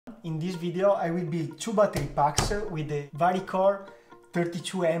In this video I will build two battery packs with the Varicore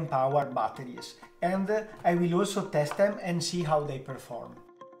 32 amp hour batteries, and I will also test them and see how they perform.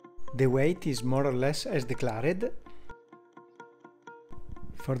 The weight is more or less as declared.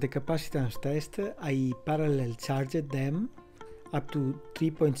 For the capacitance test I parallel charged them up to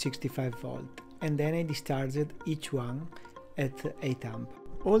 3.65 volt and then I discharged each one at 8 amp.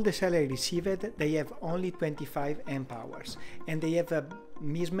 All the cells I received, they have only 25 amp hours and they have a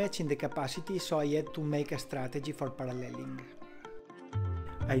mismatch in the capacity, so I had to make a strategy for paralleling.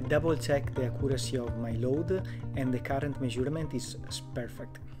 I double checked the accuracy of my load and the current measurement is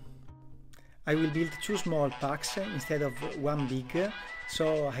perfect. I will build two small packs instead of one big,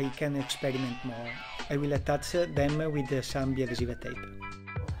 so I can experiment more. I will attach them with some adhesive tape.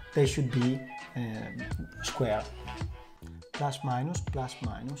 They should be square. Plus minus,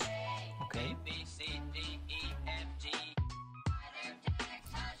 okay.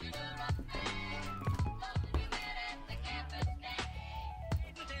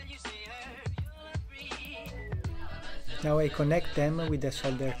 Now I connect them with the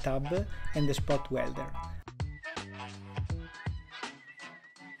solder tab and the spot welder.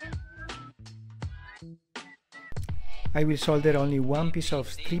 I will solder only one piece of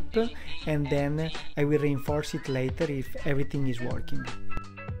strip and then I will reinforce it later if everything is working.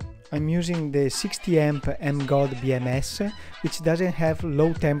 I'm using the 60 amp Mgod BMS, which doesn't have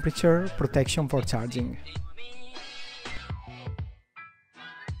low temperature protection for charging.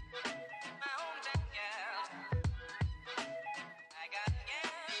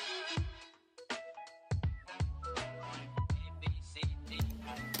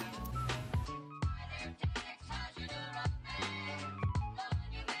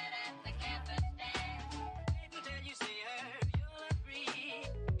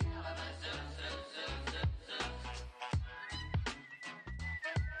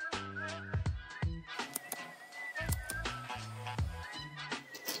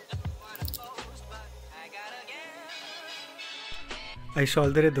 I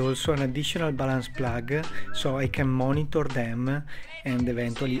soldered also an additional balance plug so I can monitor them and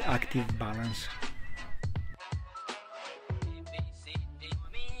eventually active balance.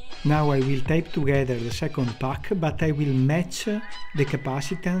 Now I will tape together the second pack, but I will match the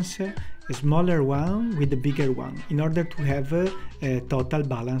capacitance, a smaller one with the bigger one, in order to have a total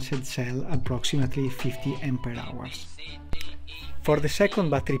balanced cell approximately 50 ampere hours. For the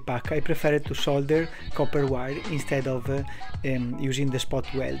second battery pack I preferred to solder copper wire instead of using the spot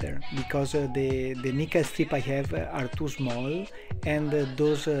welder, because the nickel strip I have are too small and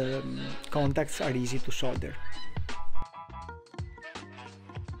those contacts are easy to solder.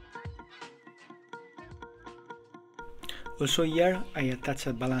 Also here I attach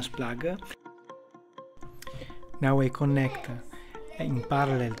a balance plug. Now I connect in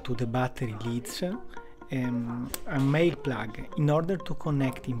parallel to the battery leads a male plug in order to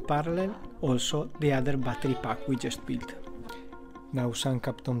connect in parallel also the other battery pack we just built. Now some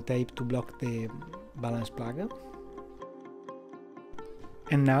Kapton tape to block the balance plug.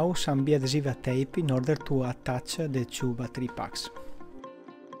 And now some adhesive tape in order to attach the two battery packs.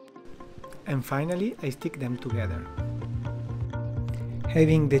 And finally I stick them together.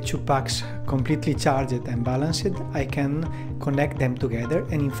 Having the two packs completely charged and balanced, I can connect them together,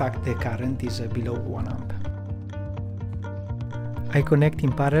 and in fact the current is below 1 amp. I connect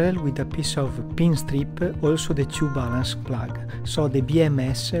in parallel with a piece of pin strip also the two balance plug, so the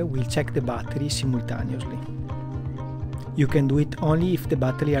BMS will check the battery simultaneously. You can do it only if the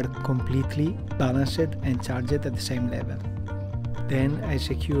battery are completely balanced and charged at the same level. Then I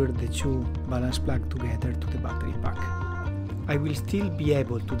secure the two balance plug together to the battery pack. I will still be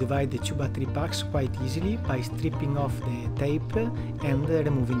able to divide the two battery packs quite easily by stripping off the tape and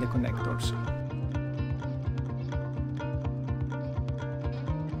removing the connectors.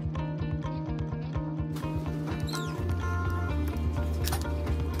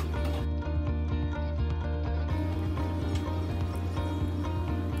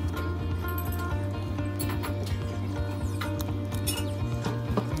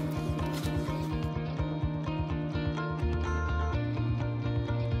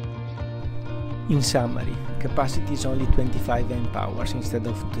 In summary, capacity is only 25 amp hours instead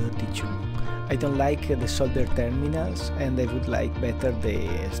of 32. I don't like the solder terminals and I would like better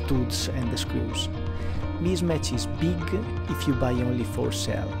the studs and the screws. Mismatch is big if you buy only 4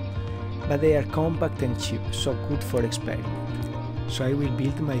 cells, but they are compact and cheap, so good for experiment. So I will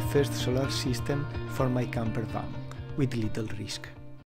build my first solar system for my camper van with little risk.